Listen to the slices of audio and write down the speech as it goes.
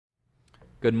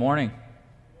Good morning.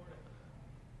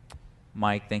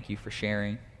 Mike, thank you for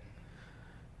sharing.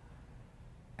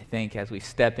 I think as we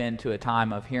step into a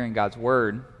time of hearing God's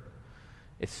Word,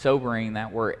 it's sobering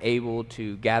that we're able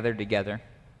to gather together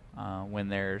when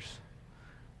there's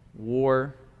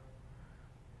war.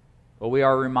 But we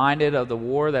are reminded of the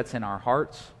war that's in our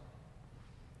hearts,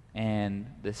 and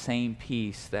the same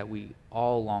peace that we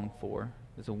all long for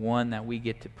is the one that we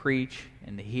get to preach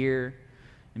and to hear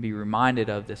and be reminded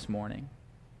of this morning.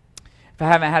 If I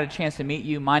haven't had a chance to meet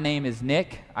you, my name is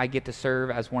Nick. I get to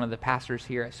serve as one of the pastors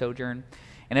here at Sojourn.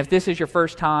 And if this is your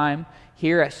first time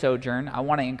here at Sojourn, I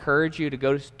want to encourage you to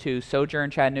go to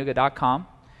sojournchattanooga.com.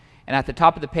 And at the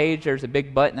top of the page, there's a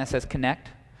big button that says Connect.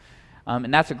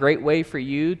 And that's a great way for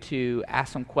you to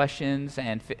ask some questions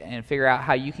and figure out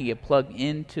how you can get plugged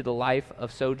into the life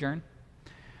of Sojourn.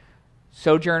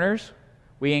 Sojourners,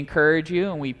 we encourage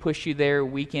you and we push you there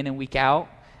week in and week out,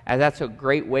 as that's a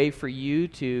great way for you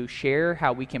to share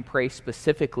how we can pray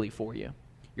specifically for you.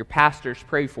 Your pastors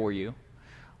pray for you.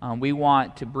 We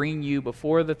want to bring you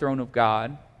before the throne of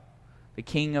God, the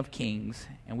King of Kings,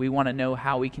 and we want to know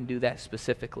how we can do that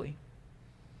specifically.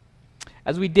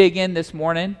 As we dig in this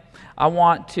morning,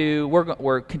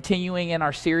 we're continuing in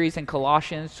our series in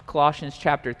Colossians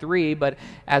chapter 3, but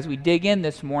as we dig in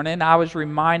this morning, I was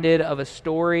reminded of a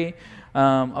story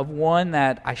of one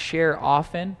that I share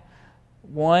often,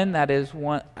 one that is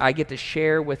one I get to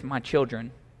share with my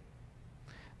children.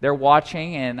 They're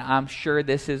watching, and I'm sure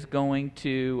this is going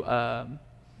to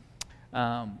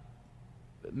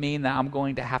mean that I'm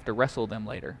going to have to wrestle them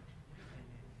later.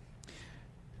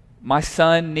 My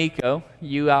son, Nico,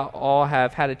 you all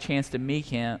have had a chance to meet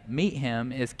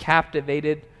him, is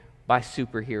captivated by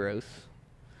superheroes.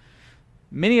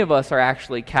 Many of us are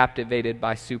actually captivated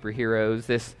by superheroes.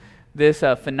 This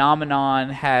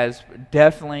phenomenon has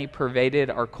definitely pervaded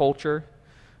our culture,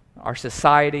 our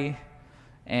society,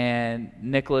 and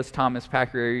Nicholas Thomas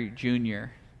Packer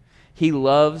Jr. He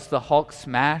loves the Hulk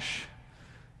smash.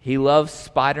 He loves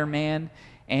Spider-Man,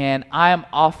 and I am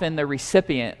often the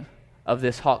recipient of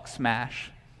this Hulk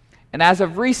smash. And as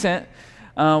of recent,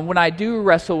 when I do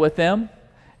wrestle with them,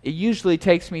 it usually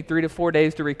takes me 3 to 4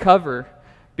 days to recover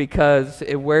because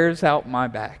it wears out my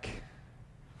back.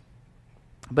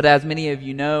 But as many of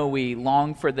you know, we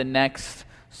long for the next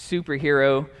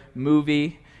superhero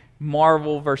movie,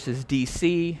 Marvel versus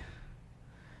DC.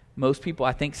 Most people,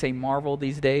 I think, say Marvel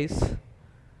these days.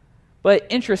 But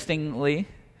interestingly,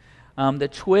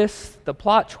 the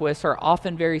plot twists are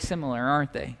often very similar,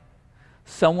 aren't they?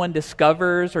 Someone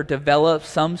discovers or develops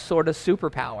some sort of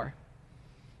superpower.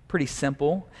 Pretty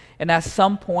simple. And at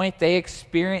some point, they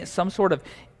experience some sort of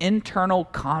internal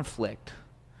conflict.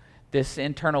 This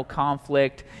internal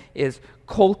conflict is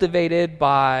cultivated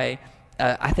by,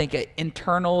 I think, an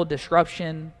internal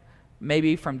disruption,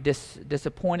 maybe from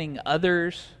disappointing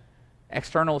others,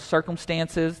 external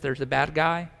circumstances. There's a bad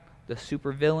guy, the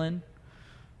supervillain.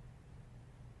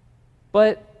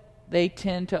 But they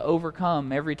tend to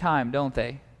overcome every time, don't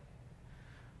they?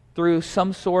 Through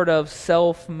some sort of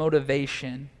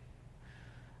self-motivation,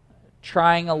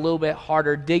 trying a little bit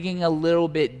harder, digging a little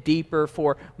bit deeper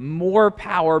for more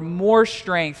power, more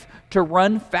strength to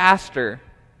run faster.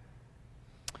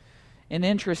 And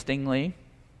interestingly,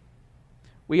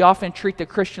 we often treat the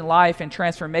Christian life and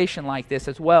transformation like this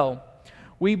as well.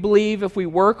 We believe if we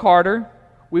work harder,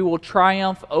 we will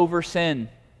triumph over sin.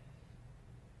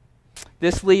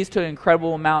 This leads to an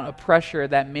incredible amount of pressure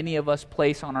that many of us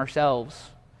place on ourselves.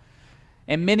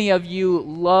 And many of you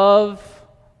love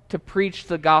to preach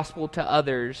the gospel to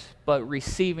others, but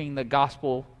receiving the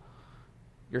gospel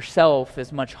yourself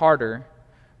is much harder.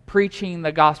 Preaching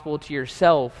the gospel to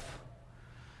yourself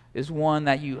is one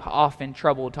that you often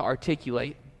trouble to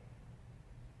articulate.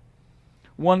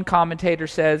 One commentator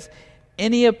says,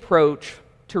 any approach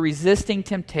to resisting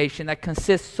temptation that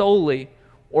consists solely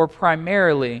or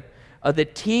primarily of the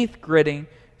teeth-gritting,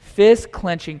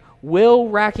 fist-clenching,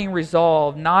 will-racking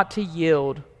resolve not to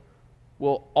yield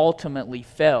will ultimately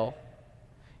fail.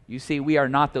 You see, we are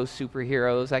not those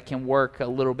superheroes that can work a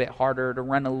little bit harder, to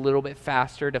run a little bit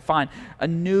faster, to find a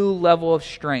new level of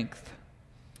strength.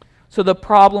 So the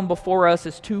problem before us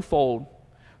is twofold.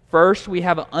 First, we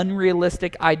have an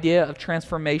unrealistic idea of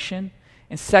transformation,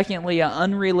 and secondly, an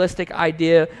unrealistic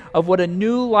idea of what a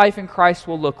new life in Christ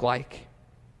will look like.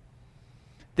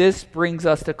 This brings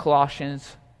us to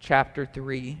Colossians chapter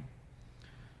 3.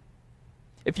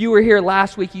 If you were here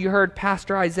last week, you heard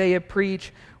Pastor Isaiah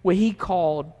preach what he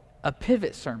called a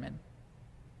pivot sermon.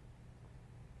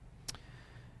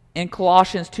 In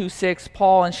Colossians 2:6,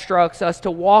 Paul instructs us to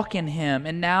walk in him,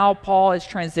 and now Paul is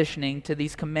transitioning to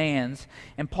these commands.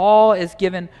 And Paul is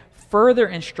given further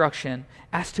instruction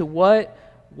as to what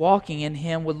walking in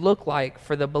him would look like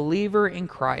for the believer in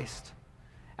Christ.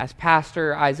 As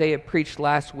Pastor Isaiah preached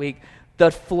last week,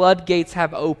 the floodgates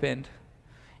have opened.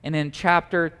 And in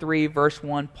chapter 3, verse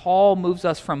 1, Paul moves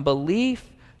us from belief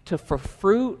to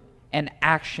fruit and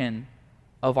action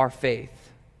of our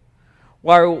faith.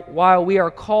 While we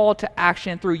are called to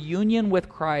action through union with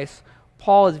Christ,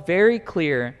 Paul is very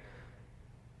clear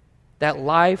that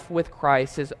life with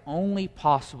Christ is only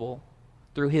possible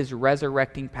through his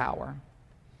resurrecting power.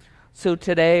 So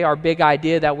today, our big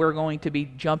idea that we're going to be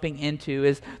jumping into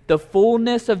is the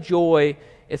fullness of joy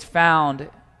is found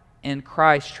in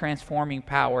Christ's transforming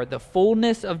power. The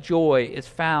fullness of joy is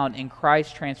found in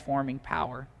Christ's transforming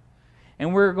power.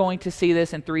 And we're going to see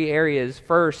this in three areas.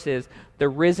 First is the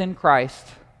risen Christ.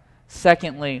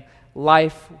 Secondly,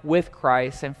 life with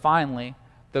Christ. And finally,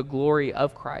 the glory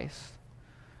of Christ.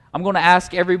 I'm going to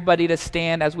ask everybody to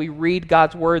stand as we read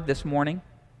God's word this morning.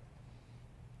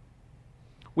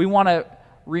 We want to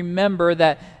remember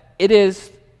that it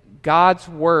is God's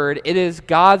word, it is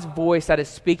God's voice that is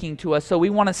speaking to us. So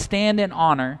we want to stand in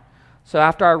honor. So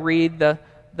after I read the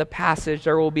passage,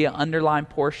 there will be an underlined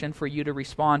portion for you to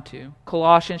respond to.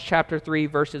 Colossians chapter 3,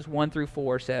 verses 1 through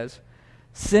 4 says,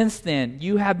 "Since then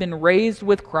you have been raised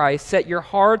with Christ, set your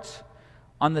hearts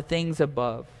on the things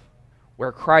above,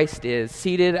 where Christ is,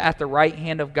 seated at the right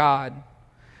hand of God.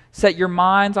 Set your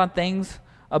minds on things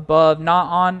above, not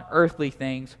on earthly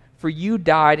things. For you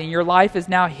died, and your life is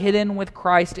now hidden with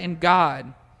Christ in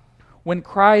God. When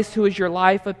Christ, who is your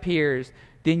life, appears,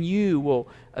 then you will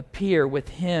appear with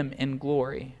him in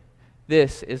glory."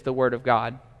 This is the word of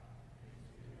God.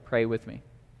 Pray with me.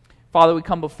 Father, we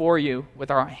come before you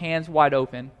with our hands wide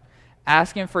open,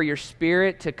 asking for your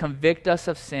Spirit to convict us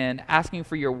of sin, asking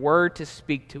for your word to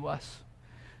speak to us.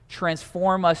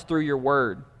 Transform us through your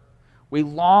word. We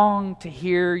long to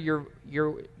hear your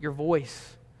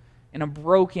voice in a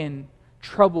broken,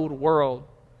 troubled world.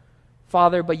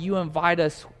 Father, but you invite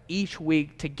us each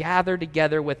week to gather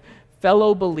together with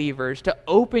fellow believers, to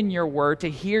open your word, to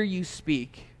hear you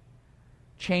speak.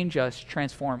 Change us,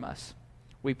 transform us.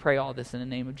 We pray all this in the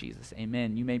name of Jesus.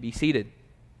 Amen. You may be seated.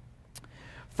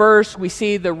 First, we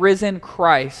see the risen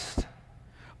Christ.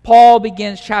 Paul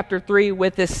begins chapter 3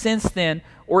 with this since then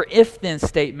or if then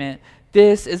statement.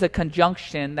 This is a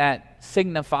conjunction that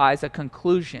signifies a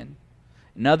conclusion.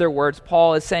 In other words,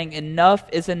 Paul is saying enough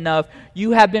is enough.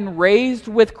 You have been raised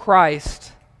with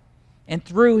Christ, and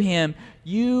through him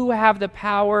you have the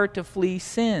power to flee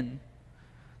sin.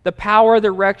 The power of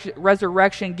the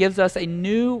resurrection gives us a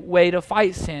new way to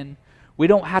fight sin. We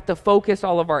don't have to focus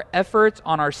all of our efforts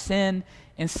on our sin.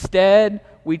 Instead,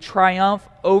 we triumph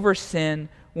over sin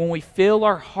when we fill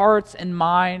our hearts and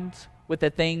minds with the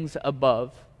things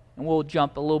above. And we'll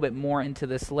jump a little bit more into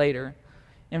this later.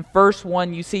 In verse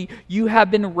 1, you see, you have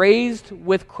been raised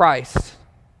with Christ.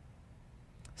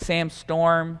 Sam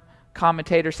Storm,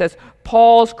 commentator, says,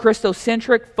 Paul's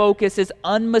Christocentric focus is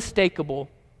unmistakable.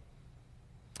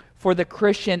 For the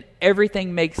Christian,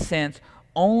 everything makes sense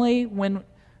only when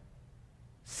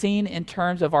seen in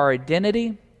terms of our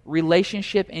identity,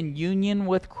 relationship, and union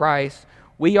with Christ.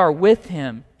 We are with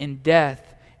him in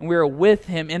death, and we are with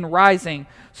him in rising.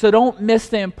 So don't miss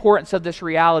the importance of this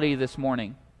reality this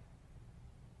morning.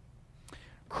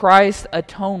 Christ's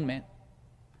atonement.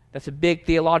 That's a big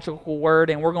theological word,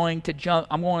 and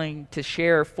I'm going to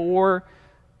share four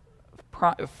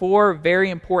very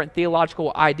important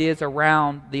theological ideas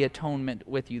around the atonement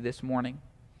with you this morning.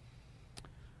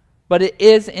 But it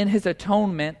is in his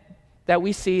atonement that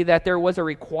we see that there was a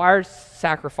required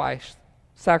sacrifice.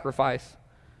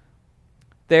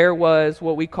 There was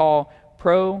what we call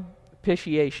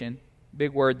propitiation,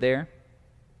 big word there.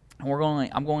 And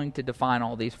I'm going to define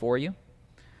all these for you.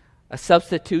 A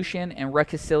substitution and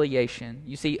reconciliation.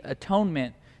 You see,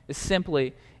 atonement is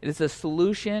it is a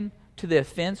solution to the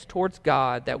offense towards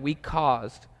God that we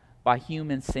caused by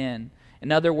human sin.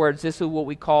 In other words, this is what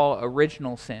we call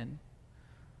original sin.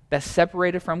 That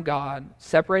separated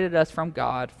us from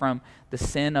God from the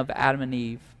sin of Adam and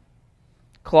Eve.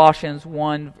 Colossians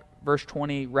 1 verse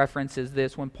 20 references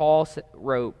this when Paul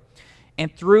wrote,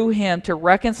 "And through him to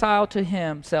reconcile to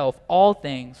himself all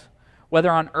things,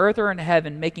 whether on earth or in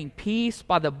heaven, making peace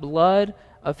by the blood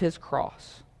of his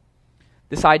cross."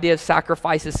 This idea of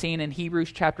sacrifice is seen in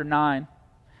Hebrews chapter 9.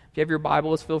 If you have your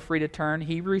Bibles, feel free to turn.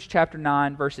 Hebrews chapter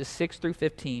 9, verses 6 through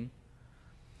 15.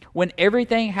 When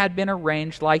everything had been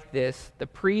arranged like this, the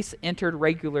priests entered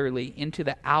regularly into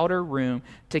the outer room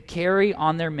to carry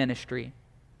on their ministry.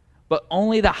 But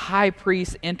only the high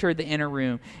priest entered the inner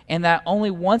room, and that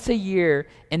only once a year,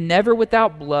 and never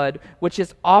without blood, which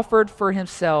is offered for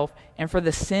himself and for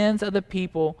the sins of the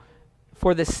people,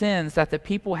 for the sins that the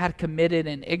people had committed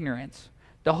in ignorance.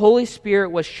 The Holy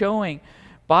Spirit was showing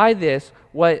by this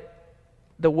what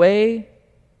the way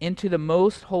into the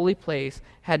most holy place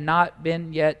had not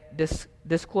been yet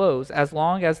disclosed, as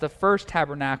long as the first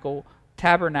tabernacle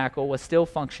was still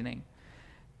functioning.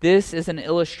 This is an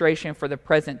illustration for the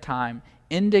present time,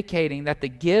 indicating that the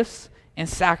gifts and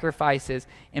sacrifices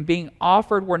and being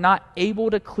offered were not able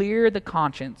to clear the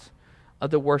conscience of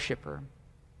the worshiper.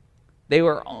 They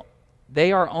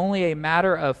are only a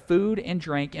matter of food and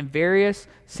drink and various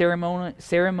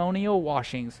ceremonial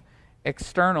washings,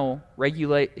 external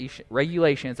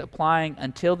regulations applying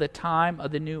until the time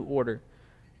of the new order.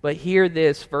 But hear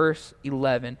this, verse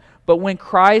 11. But when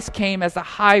Christ came as the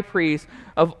high priest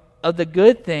of the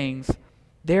good things,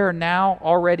 they are now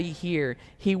already here.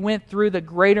 He went through the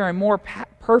greater and more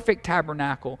perfect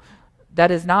tabernacle that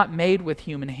is not made with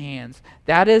human hands.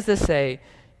 That is to say,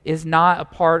 is not a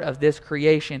part of this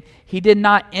creation. He did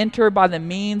not enter by the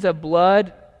means of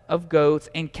blood of goats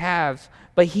and calves,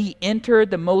 but he entered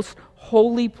the most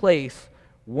holy place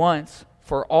once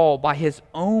for all by his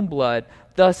own blood,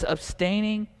 thus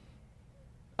obtaining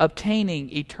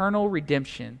eternal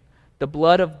redemption. The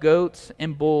blood of goats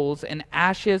and bulls and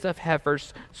ashes of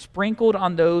heifers sprinkled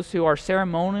on those who are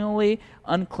ceremonially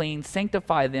unclean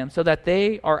sanctify them so that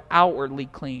they are outwardly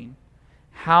clean.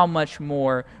 How much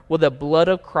more will the blood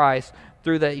of Christ,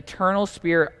 through the eternal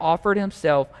Spirit offered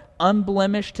himself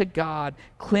unblemished to God,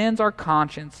 cleanse our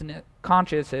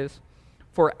consciences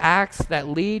for acts that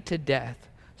lead to death,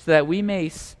 so that we may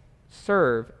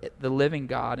serve the living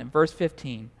God. In verse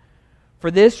 15, for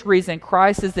this reason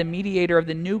Christ is the mediator of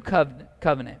the new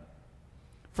covenant,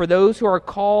 for those who are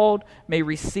called may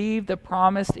receive the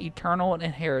promised eternal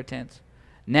inheritance,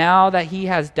 now that he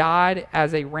has died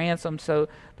as a ransom so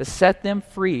to set them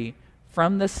free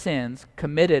from the sins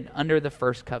committed under the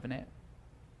first covenant.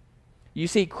 You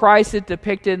see, Christ is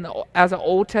depicted as an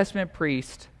Old Testament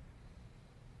priest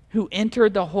who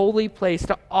entered the holy place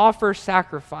to offer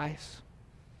sacrifice.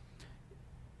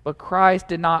 But Christ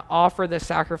did not offer the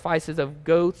sacrifices of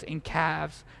goats and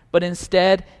calves, but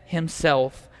instead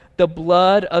himself. The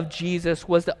blood of Jesus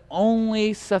was the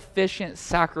only sufficient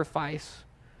sacrifice.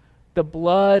 The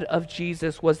blood of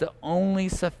Jesus was the only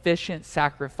sufficient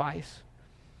sacrifice.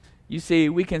 You see,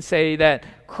 we can say that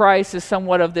Christ is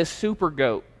somewhat of this super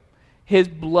goat. His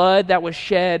blood that was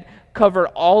shed covered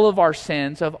all of our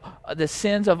sins, of the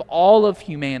sins of all of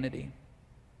humanity.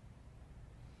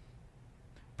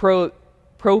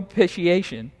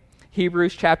 Propitiation.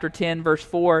 Hebrews chapter 10, verse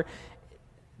 4.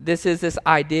 This is this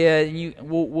idea, and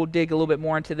we'll dig a little bit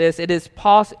more into this. It is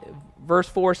verse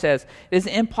 4 says, it is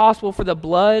impossible for the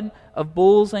blood of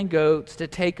bulls and goats to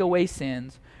take away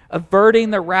sins,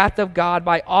 averting the wrath of God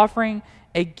by offering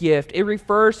a gift. It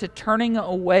refers to turning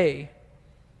away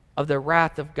of the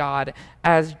wrath of God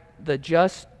as the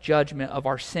just judgment of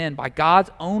our sin by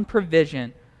God's own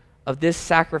provision of this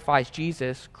sacrifice,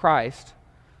 Jesus Christ,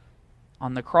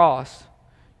 on the cross.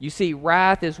 You see,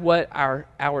 wrath is what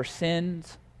our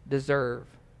sins deserve.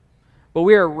 But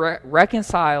we are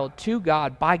reconciled to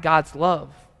God by God's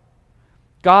love.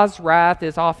 God's wrath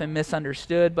is often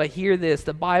misunderstood, but hear this,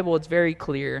 the Bible is very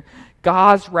clear.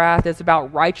 God's wrath is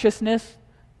about righteousness,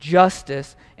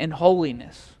 justice, and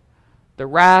holiness. The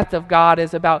wrath of God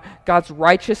is about God's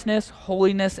righteousness,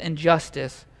 holiness, and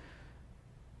justice.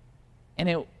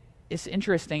 And it's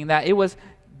interesting that it was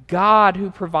God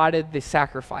who provided the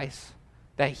sacrifice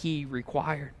that he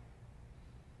required.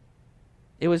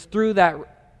 It was through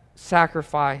that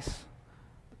sacrifice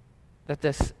that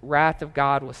this wrath of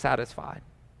God was satisfied.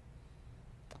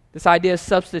 This idea of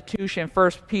substitution,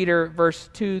 1 Peter verse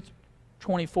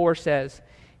 2:24 says,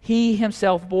 he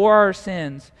himself bore our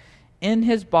sins in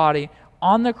his body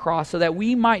on the cross so that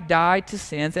we might die to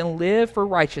sins and live for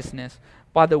righteousness.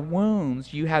 By the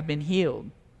wounds you have been healed.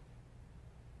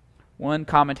 One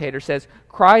commentator says,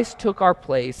 Christ took our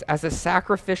place as a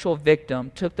sacrificial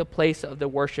victim, took the place of the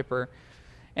worshiper.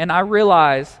 And I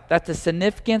realize that the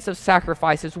significance of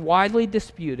sacrifice is widely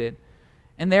disputed,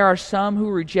 and there are some who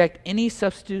reject any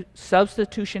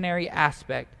substitutionary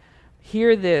aspect.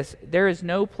 Hear this, there is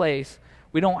no place,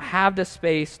 we don't have the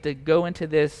space to go into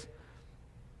this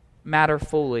matter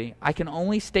fully. I can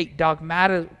only state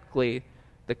dogmatically,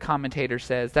 the commentator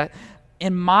says, that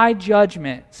in my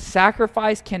judgment,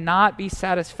 sacrifice cannot be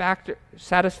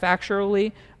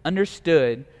satisfactorily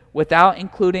understood without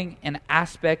including an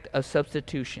aspect of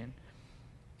substitution.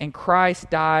 And Christ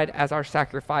died as our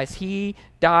sacrifice. He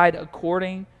died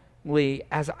accordingly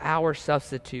as our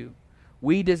substitute.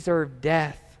 We deserve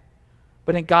death,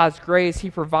 but in God's grace, he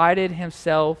provided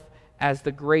himself as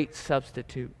the great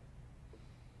substitute.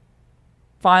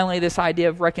 Finally, this idea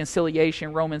of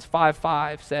reconciliation, Romans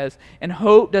 5:5 says, "And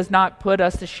hope does not put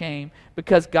us to shame,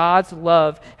 because God's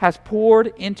love has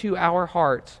poured into our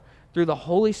hearts through the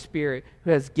Holy Spirit who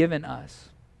has given us."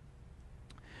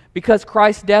 Because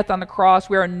Christ's death on the cross,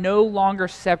 we are no longer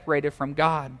separated from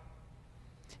God.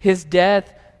 His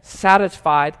death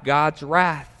satisfied God's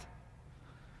wrath.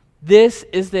 This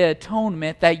is the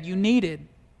atonement that you needed.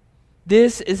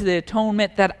 This is the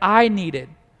atonement that I needed.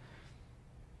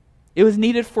 It was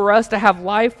needed for us to have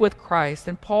life with Christ.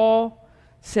 And Paul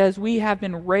says we have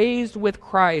been raised with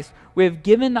Christ. We have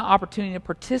given the opportunity to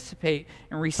participate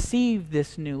and receive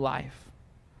this new life.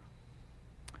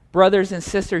 Brothers and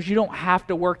sisters, you don't have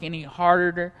to work any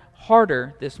harder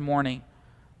this morning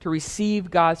to receive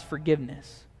God's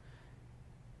forgiveness.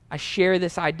 I share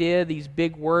this idea, these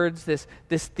big words, this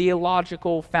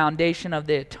theological foundation of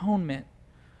the atonement,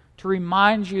 to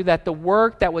remind you that the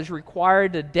work that was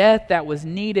required, the death that was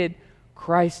needed,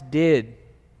 Christ did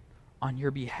on your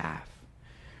behalf.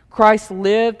 Christ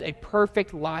lived a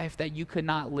perfect life that you could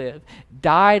not live,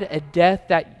 died a death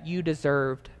that you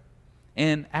deserved.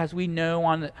 And as we know,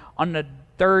 on the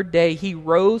third day, he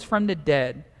rose from the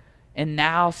dead and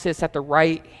now sits at the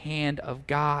right hand of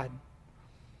God.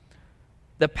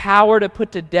 The power to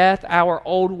put to death our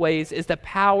old ways is the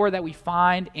power that we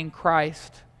find in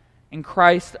Christ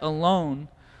alone.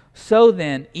 So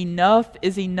then, enough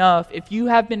is enough. If you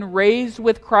have been raised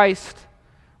with Christ,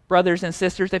 brothers and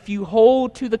sisters, if you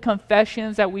hold to the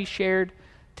confessions that we shared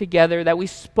together, that we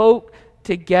spoke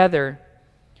together,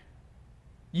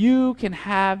 you can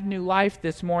have new life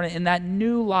this morning. And that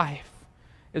new life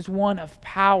is one of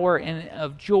power and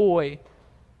of joy.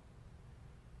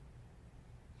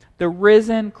 The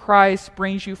risen Christ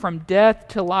brings you from death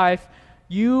to life.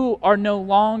 You are no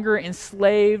longer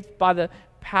enslaved by the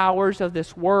powers of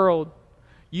this world.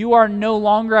 You are no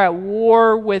longer at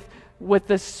war with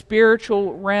the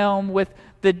spiritual realm, with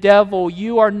the devil.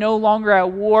 You are no longer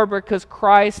at war because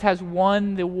Christ has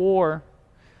won the war.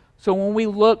 So when we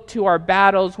look to our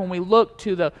battles, when we look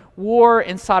to the war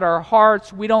inside our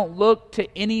hearts, we don't look to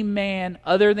any man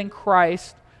other than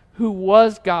Christ, who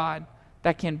was God,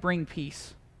 that can bring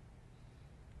peace.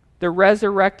 The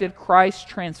resurrected Christ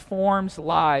transforms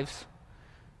lives.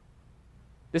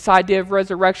 This idea of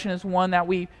resurrection is one that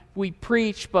we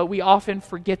preach, but we often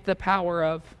forget the power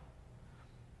of.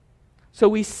 So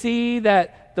we see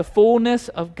that the fullness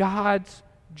of God's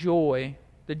joy,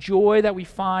 the joy that we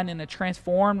find in a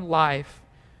transformed life,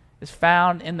 is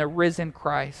found in the risen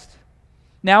Christ.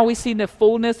 Now we see the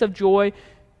fullness of joy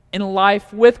in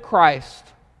life with Christ.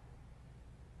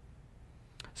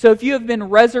 So if you have been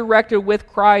resurrected with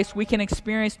Christ, we can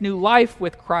experience new life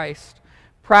with Christ.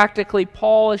 Practically,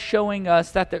 Paul is showing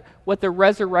us that what the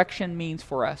resurrection means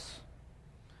for us.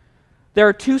 There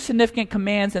are two significant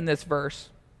commands in this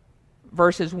verse,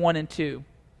 verses 1 and 2.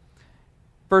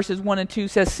 Verses 1 and 2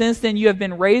 says, "Since then you have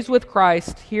been raised with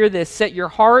Christ," hear this, "set your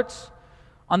hearts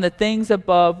on the things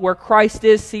above, where Christ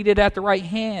is seated at the right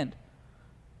hand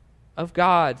of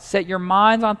God. Set your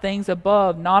minds on things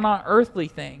above, not on earthly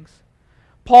things."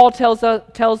 Paul tells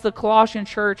the Colossian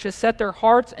church to set their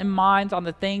hearts and minds on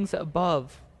the things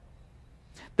above.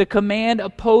 The command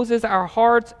opposes our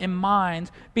hearts and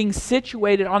minds being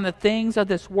situated on the things of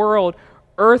this world.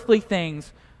 Earthly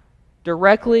things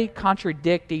directly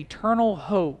contradict the eternal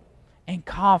hope and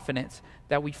confidence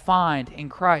that we find in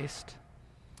Christ.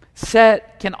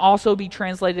 Set can also be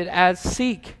translated as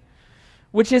seek,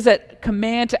 which is a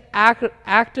command to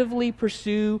actively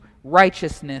pursue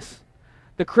righteousness.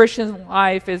 The Christian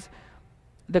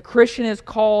is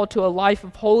called to a life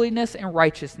of holiness and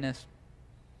righteousness.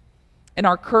 In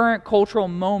our current cultural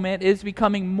moment, it is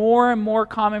becoming more and more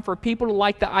common for people to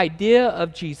like the idea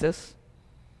of Jesus,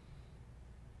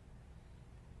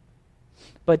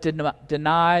 but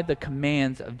deny the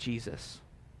commands of Jesus.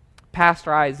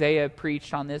 Pastor Isaiah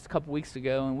preached on this a couple weeks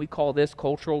ago, and we call this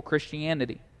cultural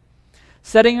Christianity.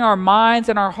 Setting our minds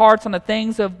and our hearts on the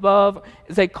things above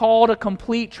is a call to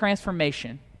complete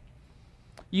transformation.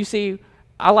 You see,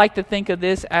 I like to think of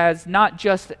this as not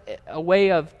just a way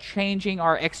of changing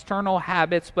our external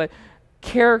habits, but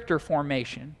character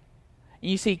formation.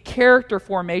 And you see, character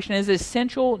formation is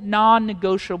essential,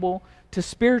 non-negotiable to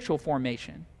spiritual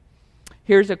formation.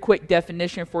 Here's a quick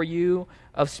definition for you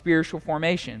of spiritual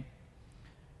formation.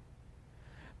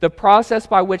 The process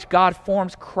by which God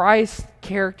forms Christ's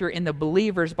character in the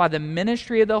believers by the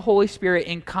ministry of the Holy Spirit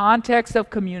in context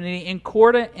of community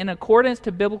in accordance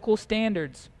to biblical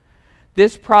standards.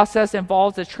 This process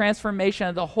involves the transformation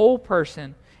of the whole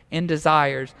person in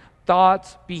desires,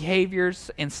 thoughts,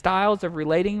 behaviors, and styles of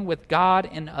relating with God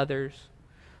and others.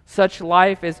 Such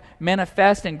life is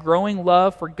manifest in growing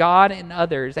love for God and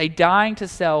others, a dying to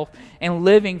self and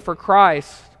living for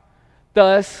Christ.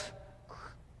 Thus,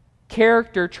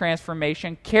 character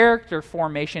transformation, character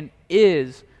formation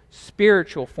is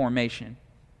spiritual formation.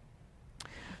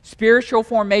 Spiritual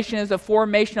formation is a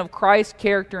formation of Christ's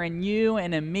character in you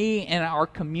and in me and in our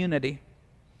community.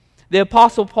 The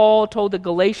Apostle Paul told the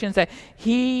Galatians that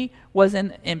he was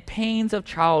in pains of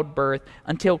childbirth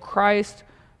until Christ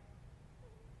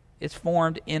is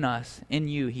formed in us, in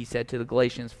you, he said to the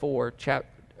Galatians 4,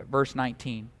 verse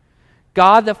 19.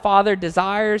 God the Father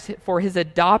desires for his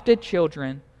adopted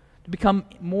children to become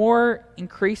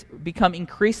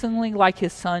increasingly like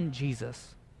his Son,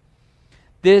 Jesus.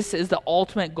 This is the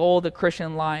ultimate goal of the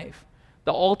Christian life.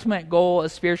 The ultimate goal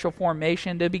of spiritual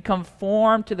formation, to become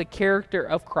formed to the character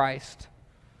of Christ.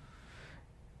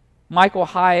 Michael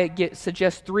Hyatt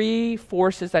suggests 3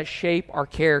 forces that shape our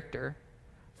character.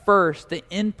 First, the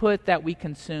input that we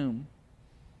consume.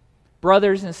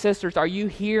 Brothers and sisters, are you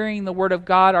hearing the Word of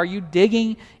God? Are you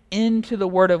digging into the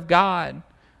Word of God?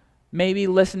 Maybe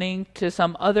listening to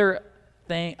some other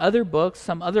books,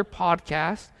 some other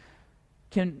podcasts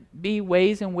can be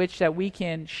ways in which that we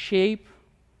can shape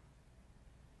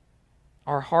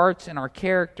our hearts and our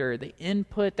character. The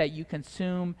input that you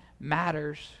consume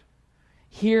matters.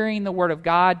 Hearing the Word of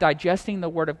God, digesting the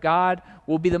Word of God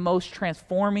will be the most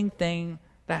transforming thing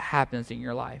that happens in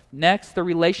your life. Next, the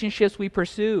relationships we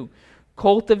pursue.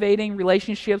 Cultivating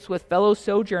relationships with fellow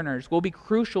sojourners will be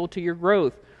crucial to your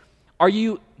growth. Are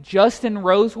you just in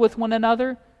rows with one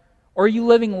another, or are you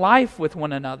living life with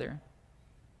one another?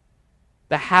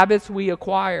 The habits we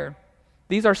acquire.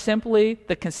 These are simply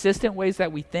the consistent ways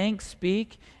that we think,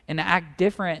 speak, and act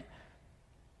different.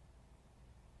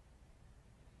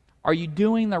 Are you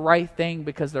doing the right thing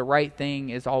because the right thing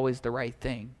is always the right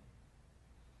thing?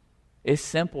 It's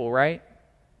simple, right?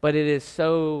 But it is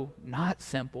so not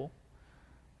simple.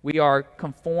 We are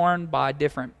conformed by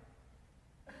different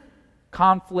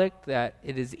conflict that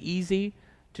it is easy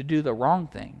to do the wrong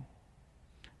thing.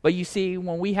 But you see,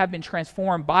 when we have been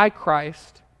transformed by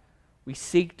Christ, we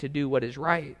seek to do what is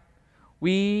right.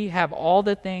 We have all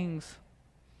the things,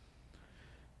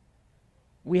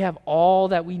 we have all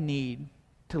that we need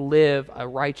to live a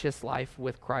righteous life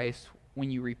with Christ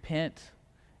when you repent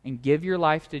and give your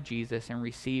life to Jesus and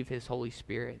receive His Holy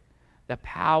Spirit. The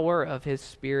power of His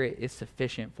Spirit is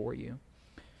sufficient for you.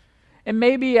 And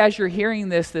maybe as you're hearing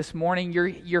this morning,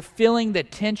 you're feeling the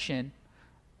tension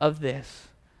of this.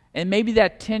 And maybe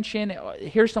that tension,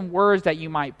 here's some words that you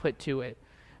might put to it.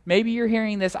 Maybe you're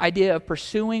hearing this idea of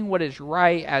pursuing what is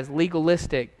right as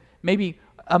legalistic, maybe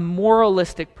a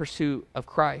moralistic pursuit of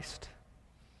Christ.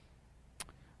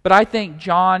 But I think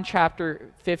John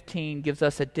chapter 15 gives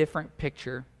us a different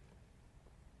picture.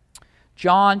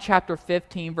 John chapter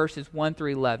 15 verses 1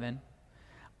 through 11.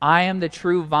 I am the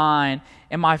true vine,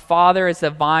 and my Father is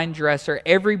the vine dresser.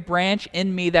 Every branch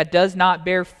in me that does not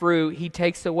bear fruit, He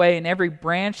takes away, and every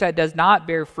branch that does not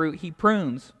bear fruit, He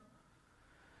prunes,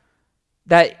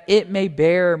 that it may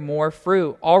bear more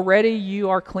fruit. Already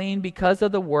you are clean because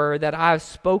of the word that I have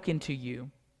spoken to you.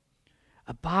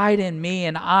 Abide in me,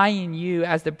 and I in you,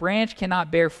 as the branch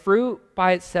cannot bear fruit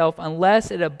by itself unless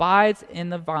it abides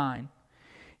in the vine.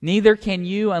 Neither can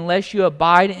you unless you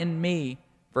abide in me.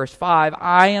 Verse 5,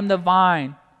 I am the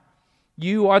vine,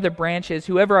 you are the branches.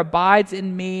 Whoever abides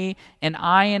in me and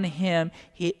I in him,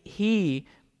 he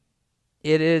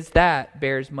it is that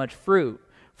bears much fruit.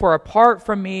 For apart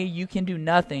from me you can do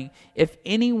nothing. If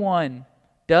anyone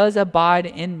does not abide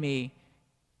in me,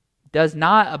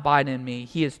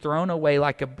 he is thrown away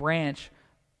like a branch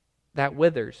that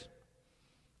withers.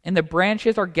 And the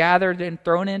branches are gathered and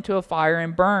thrown into a fire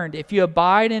and burned. If you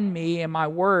abide in me and my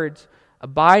words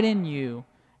abide in you,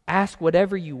 ask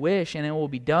whatever you wish, and it will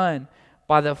be done.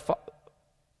 By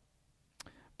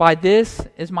this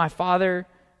my Father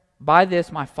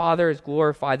is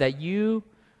glorified, that you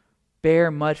bear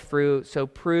much fruit, so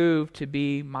prove to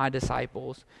be my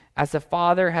disciples. As the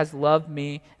Father has loved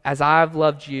me, as I have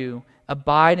loved you,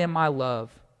 abide in my love.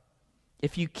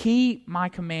 If you keep my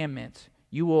commandments,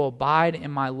 you will abide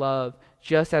in my love,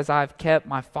 just as I have kept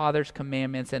my Father's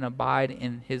commandments and abide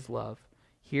in His love.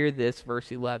 Hear this,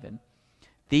 verse 11.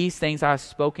 These things I have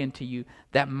spoken to you,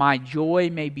 that my joy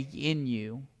may be in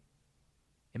you,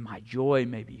 and my joy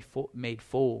may be made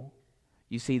full.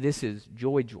 You see, this is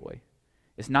joy.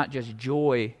 It's not just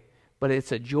joy, but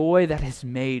it's a joy that is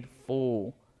made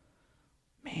full.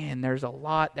 Man, there's a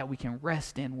lot that we can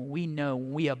rest in when we know,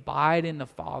 when we abide in the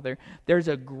Father, there's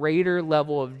a greater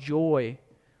level of joy.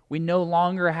 We no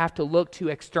longer have to look to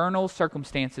external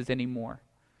circumstances anymore.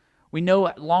 We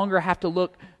no longer have to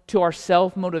look to our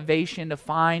self-motivation to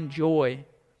find joy.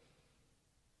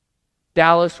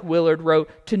 Dallas Willard wrote,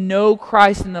 "To know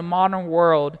Christ in the modern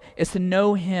world is to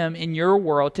know Him in your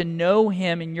world. To know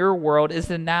Him in your world is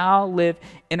to now live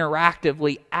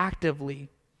interactively, actively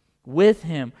with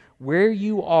Him where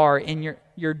you are in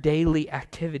your daily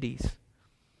activities."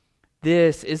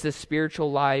 This is the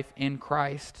spiritual life in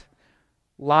Christ.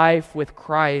 Life with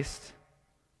Christ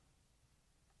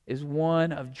is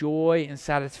one of joy and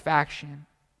satisfaction.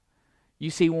 You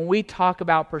see, when we talk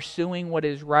about pursuing what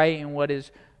is right and what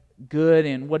is good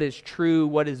and what is true,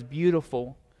 what is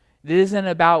beautiful, it isn't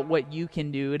about what you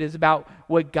can do. It is about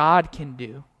what God can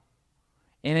do.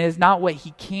 And it is not what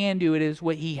He can do. It is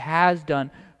what He has done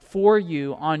for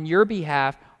you on your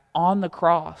behalf on the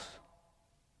cross.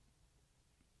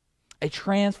 A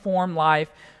transformed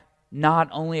life not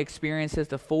only experiences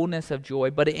the fullness of joy,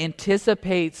 but it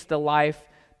anticipates the life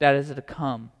that is to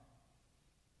come.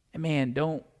 And man,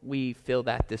 don't we feel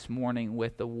that this morning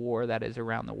with the war that is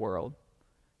around the world?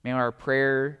 May our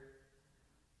prayer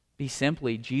be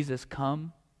simply, Jesus,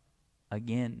 come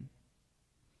again.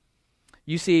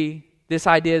 You see, this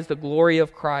idea is the glory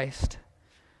of Christ.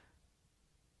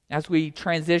 As we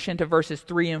transition to verses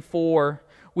 3 and 4,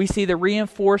 we see the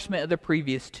reinforcement of the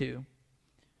previous two.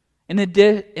 In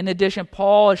addition,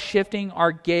 Paul is shifting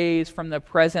our gaze from the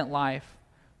present life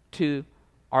to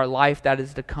our life that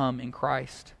is to come in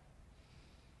Christ.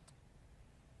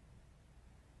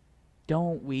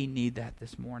 Don't we need that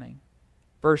this morning?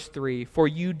 Verse 3, "For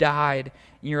you died,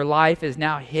 and your life is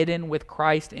now hidden with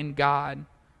Christ in God.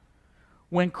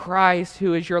 When Christ,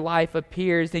 who is your life,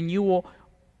 appears, then you will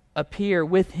appear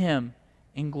with Him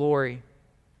in glory."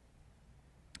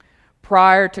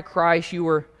 Prior to Christ, you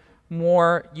were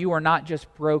not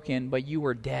just broken, but you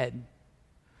were dead.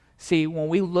 See, when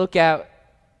we look at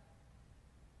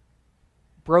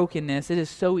brokenness, it is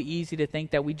so easy to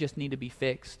think that we just need to be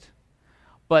fixed.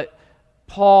 But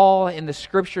Paul and the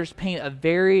Scriptures paint a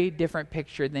very different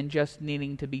picture than just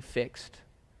needing to be fixed.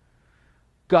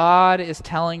 God is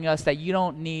telling us that you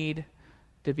don't need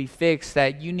to be fixed,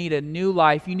 that you need a new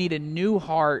life, you need a new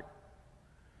heart.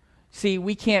 See,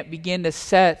 we can't begin to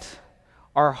set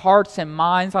our hearts and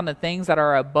minds on the things that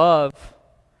are above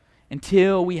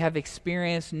until we have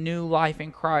experienced new life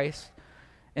in Christ.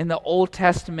 In the Old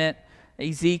Testament,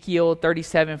 Ezekiel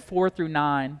 37, 4 through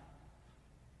 9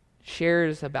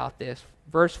 shares about this.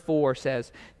 Verse 4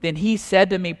 says, "Then He said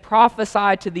to me,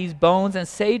 prophesy to these bones and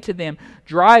say to them,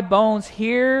 dry bones,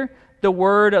 hear the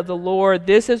word of the Lord.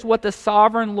 This is what the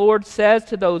sovereign Lord says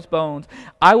to those bones.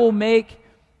 I will make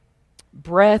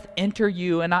breath enter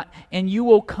you, and you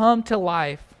will come to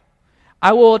life.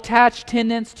 I will attach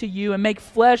tendons to you and make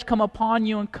flesh come upon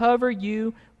you and cover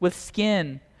you with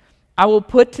skin. I will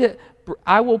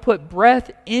put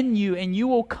breath in you, and you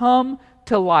will come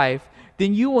to life.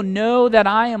 Then you will know that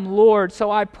I am Lord." So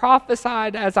I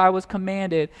prophesied as I was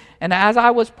commanded. And as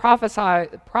I was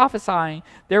prophesying,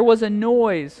 there was a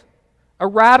noise, a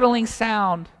rattling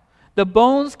sound. The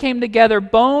bones came together,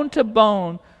 bone to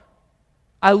bone.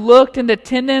 I looked, and the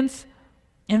tendons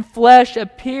and flesh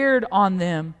appeared on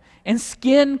them, and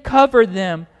skin covered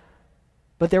them,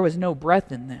 but there was no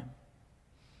breath in them.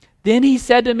 Then He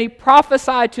said to me,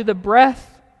 prophesy to the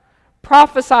breath.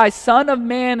 Prophesy, Son of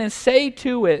man, and say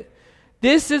to it,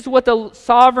 this is what the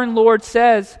sovereign Lord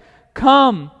says.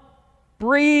 Come,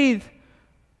 breathe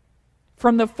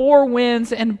from the four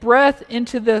winds and breath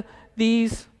into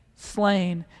these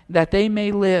slain, that they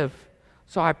may live.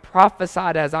 So I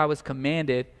prophesied as I was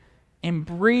commanded, and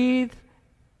breath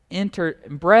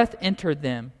entered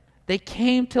them. They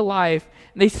came to life,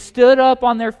 and they stood up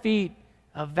on their feet,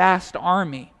 a vast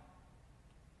army.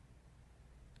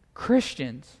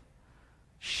 Christians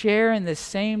share in this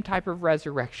same type of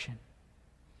resurrection.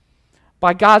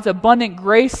 By God's abundant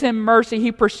grace and mercy,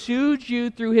 He pursued you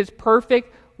through His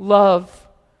perfect love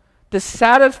to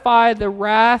satisfy the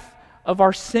wrath of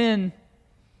our sin.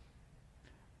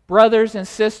 Brothers and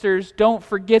sisters, don't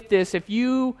forget this. If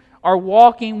you are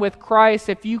walking with Christ,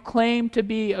 if you claim to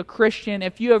be a Christian,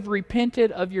 if you have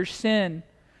repented of your sin,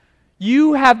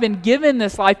 you have been given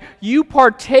this life. You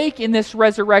partake in this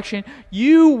resurrection.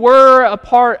 You were a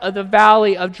part of the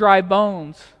valley of dry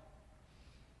bones.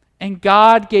 And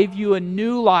God gave you a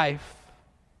new life.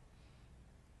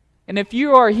 And if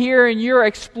you are here and you're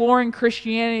exploring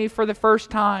Christianity for the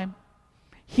first time,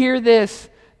 hear this.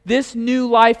 This new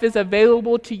life is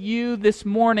available to you this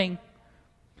morning.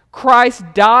 Christ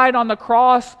died on the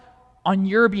cross on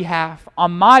your behalf,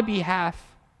 on my behalf.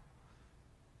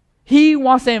 He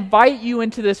wants to invite you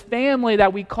into this family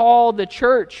that we call the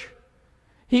church.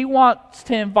 He wants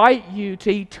to invite you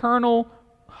to eternal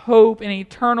hope and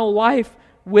eternal life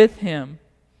with Him.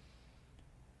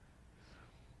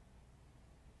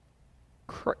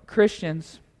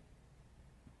 Christians,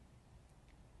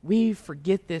 we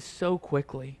forget this so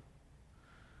quickly.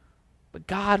 But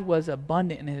God was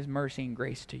abundant in His mercy and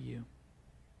grace to you.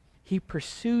 He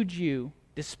pursued you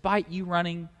despite you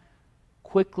running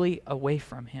quickly away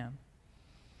from Him.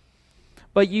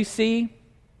 But you see,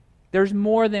 there's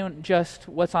more than just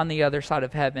what's on the other side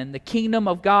of heaven. The kingdom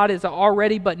of God is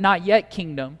already but not yet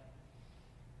kingdom.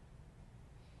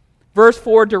 Verse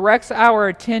 4 directs our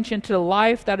attention to the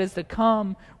life that is to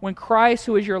come. When Christ,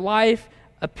 who is your life,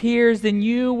 appears, then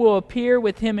you will appear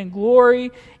with Him in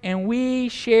glory, and we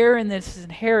share in this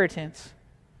inheritance.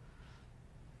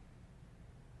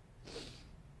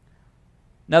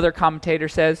 Another commentator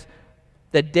says,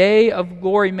 the day of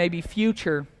glory may be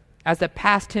future, as the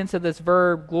past tense of this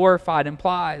verb glorified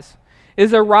implies.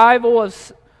 The arrival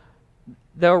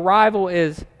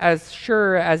is as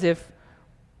sure as if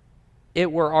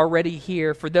it were already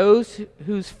here. For those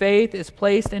whose faith is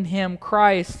placed in Him,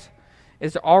 Christ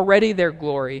is already their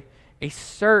glory, as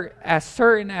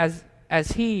certain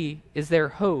as He is their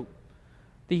hope.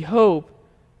 The hope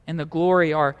and the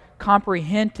glory are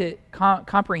comprehended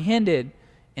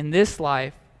in this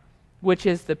life, which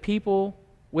is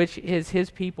His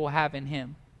people have in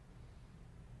Him.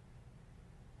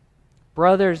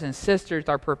 Brothers and sisters,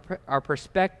 our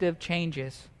perspective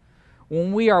changes.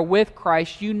 When we are with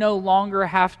Christ, you no longer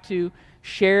have to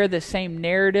share the same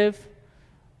narrative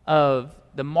of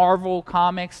the Marvel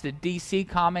comics, the DC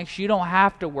comics. You don't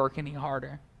have to work any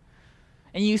harder.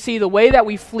 And you see, the way that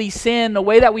we flee sin, the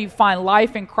way that we find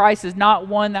life in Christ is not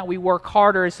one that we work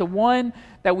harder. It's the one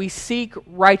that we seek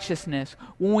righteousness.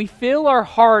 When we fill our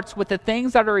hearts with the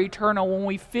things that are eternal, when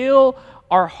we fill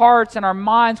our hearts and our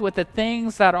minds with the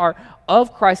things that are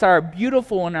of Christ, that are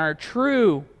beautiful and are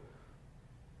true,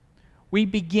 we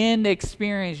begin to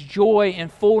experience joy and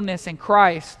fullness in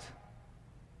Christ.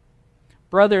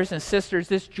 Brothers and sisters,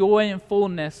 this joy and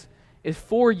fullness is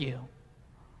for you.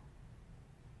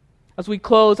 As we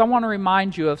close, I want to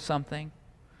remind you of something.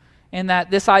 And that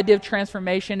this idea of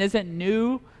transformation isn't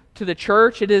new to the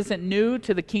church. It isn't new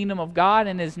to the kingdom of God,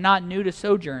 and is not new to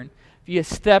Sojourn. If you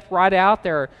step right out,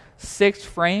 there are 6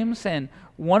 frames, and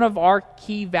one of our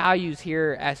key values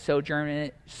here at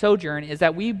Sojourn is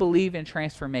that we believe in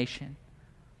transformation.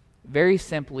 Very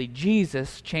simply,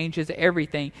 Jesus changes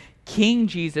everything. King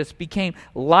Jesus became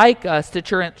like us to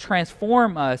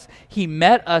transform us. He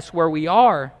met us where we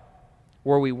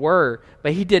were,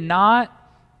 but He did not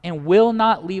and will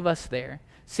not leave us there.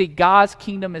 See, God's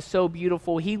kingdom is so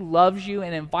beautiful. He loves you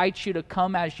and invites you to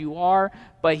come as you are,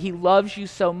 but He loves you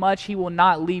so much He will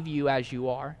not leave you as you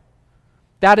are.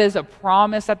 That is a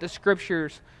promise that the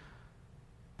Scriptures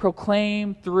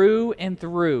proclaim through and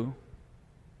through.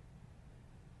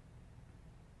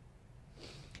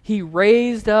 He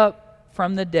raised up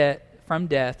from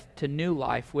death to new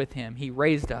life with Him. He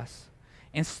raised us,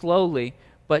 and slowly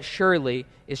but surely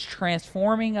is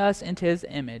transforming us into His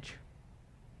image.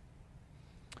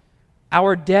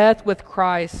 Our death with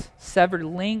Christ severed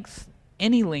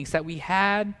any links that we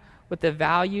had with the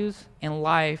values and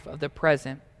life of the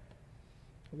present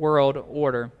world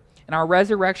order. And our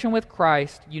resurrection with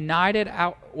Christ united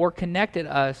or connected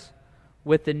us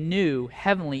with the new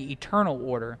heavenly eternal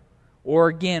order. Or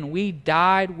again, we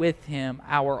died with Him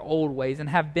our old ways and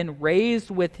have been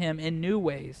raised with Him in new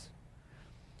ways.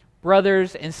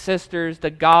 Brothers and sisters,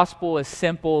 the gospel is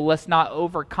simple. Let's not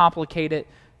overcomplicate it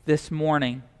this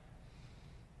morning.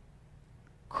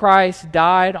 Christ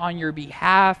died on your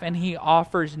behalf, and He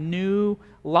offers new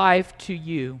life to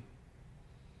you.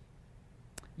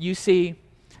 You see,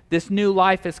 this new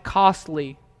life is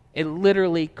costly. It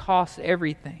literally costs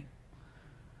everything.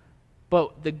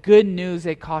 But the good news,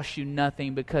 it costs you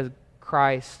nothing, because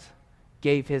Christ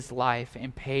gave His life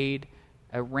and paid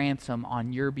a ransom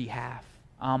on your behalf,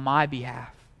 on my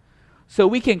behalf. So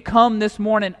we can come this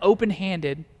morning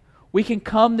open-handed. We can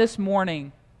come this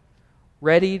morning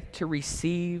ready to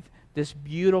receive this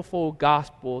beautiful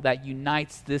gospel that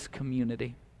unites this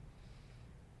community.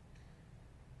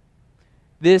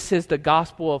 This is the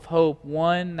gospel of hope,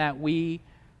 one that we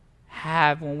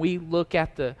have when we look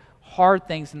at the hard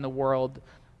things in the world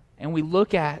and we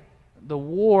look at the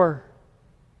war.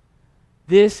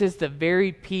 This is the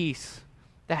very peace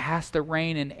that has to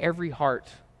reign in every heart.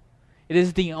 It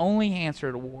is the only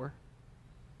answer to war.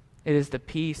 It is the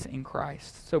peace in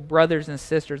Christ. So, brothers and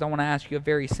sisters, I want to ask you a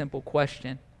very simple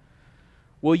question.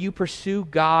 Will you pursue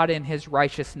God and His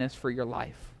righteousness for your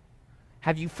life?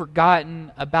 Have you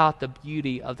forgotten about the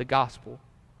beauty of the gospel?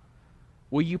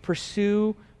 Will you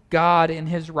pursue God and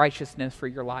His righteousness for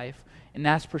your life? and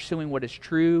that's pursuing what is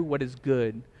true, what is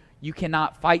good. You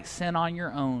cannot fight sin on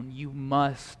your own. You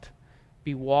must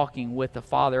be walking with the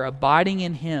Father. Abiding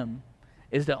in Him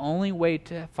is the only way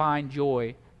to find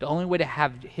joy, the only way to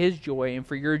have His joy and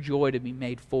for your joy to be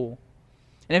made full.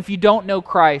 And if you don't know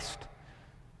Christ,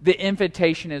 the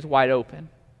invitation is wide open.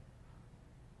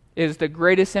 It is the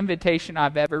greatest invitation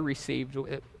I've ever received.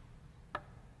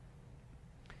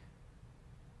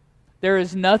 There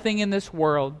is nothing in this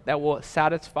world that will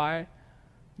satisfy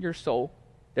your soul.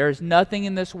 There is nothing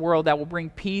in this world that will bring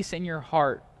peace in your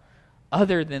heart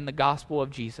other than the gospel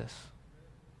of Jesus.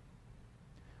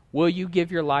 Will you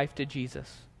give your life to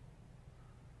Jesus?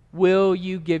 Will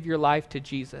you give your life to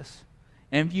Jesus?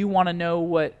 And if you want to know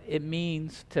what it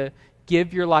means to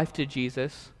give your life to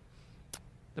Jesus,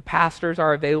 the pastors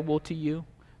are available to you.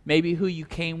 Maybe who you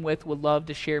came with would love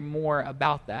to share more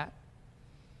about that.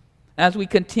 As we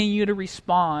continue to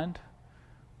respond,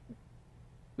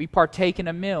 we partake in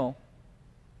a meal.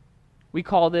 We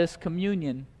call this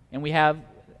communion, and we have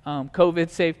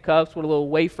COVID-safe cups with a little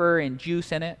wafer and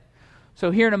juice in it.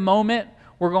 So here in a moment,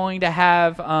 we're going to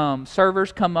have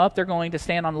servers come up. They're going to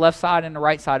stand on the left side and the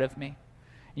right side of me.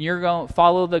 And you're going to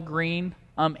follow the green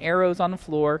arrows on the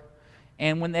floor.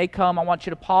 And when they come, I want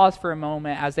you to pause for a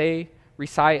moment as they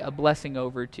recite a blessing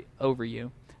over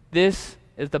you. This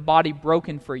is the body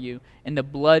broken for you and the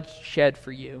blood shed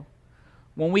for you.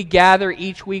 When we gather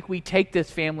each week, we take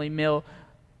this family meal.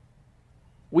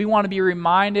 We want to be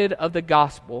reminded of the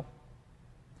gospel.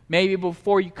 Maybe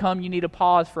before you come, you need to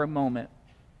pause for a moment.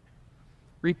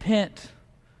 Repent.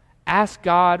 Ask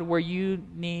God where you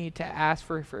need to ask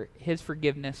for His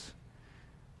forgiveness.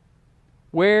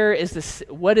 What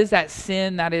is that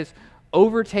sin that is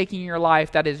overtaking your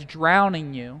life, that is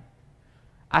drowning you?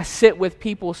 I sit with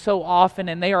people so often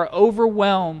and they are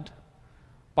overwhelmed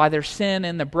by their sin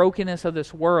and the brokenness of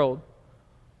this world.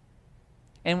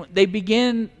 And they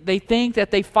think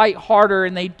that they fight harder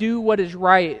and they do what is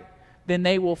right, then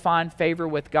they will find favor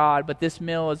with God. But this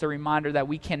meal is a reminder that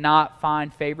we cannot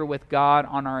find favor with God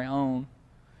on our own.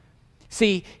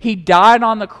 See, He died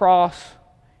on the cross.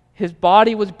 His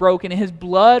body was broken and His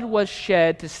blood was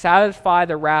shed to satisfy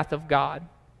the wrath of God.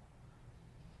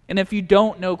 And if you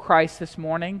don't know Christ this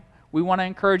morning, we want to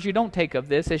encourage you, don't take of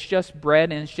this. It's just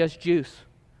bread and it's just juice.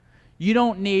 You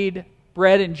don't need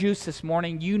bread and juice this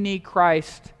morning. You need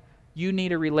Christ. You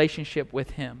need a relationship with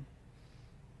Him.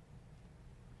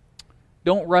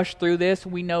 Don't rush through this.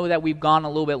 We know that we've gone a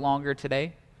little bit longer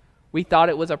today. We thought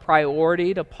it was a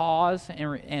priority to pause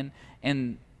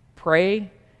and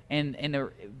pray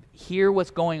and hear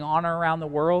what's going on around the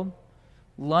world.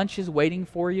 Lunch is waiting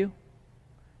for you.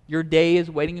 Your day is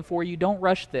waiting for you. Don't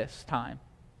rush this time.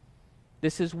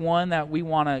 This is one that we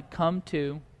want to come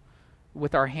to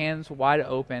with our hands wide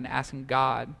open, asking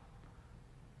God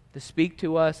to speak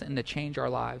to us and to change our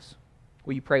lives.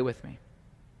 Will you pray with me?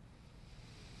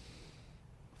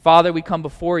 Father, we come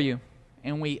before you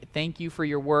and we thank you for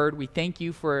your word. We thank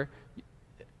you for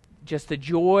just the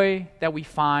joy that we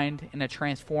find in a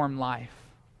transformed life.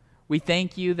 We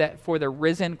thank you that for the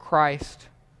risen Christ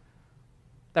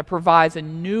that provides a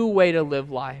new way to live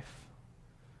life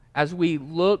as we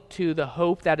look to the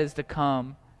hope that is to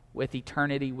come with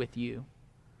eternity with you.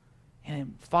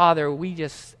 And Father, we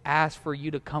just ask for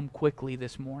you to come quickly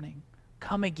this morning.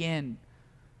 Come again,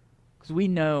 because we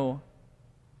know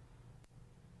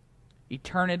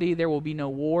eternity there will be no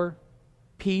war,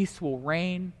 peace will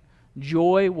reign,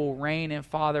 joy will reign, and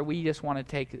Father, we just want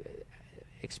to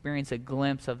experience a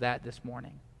glimpse of that this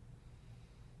morning.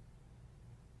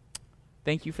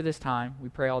 Thank you for this time. We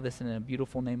pray all this in the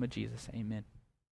beautiful name of Jesus. Amen.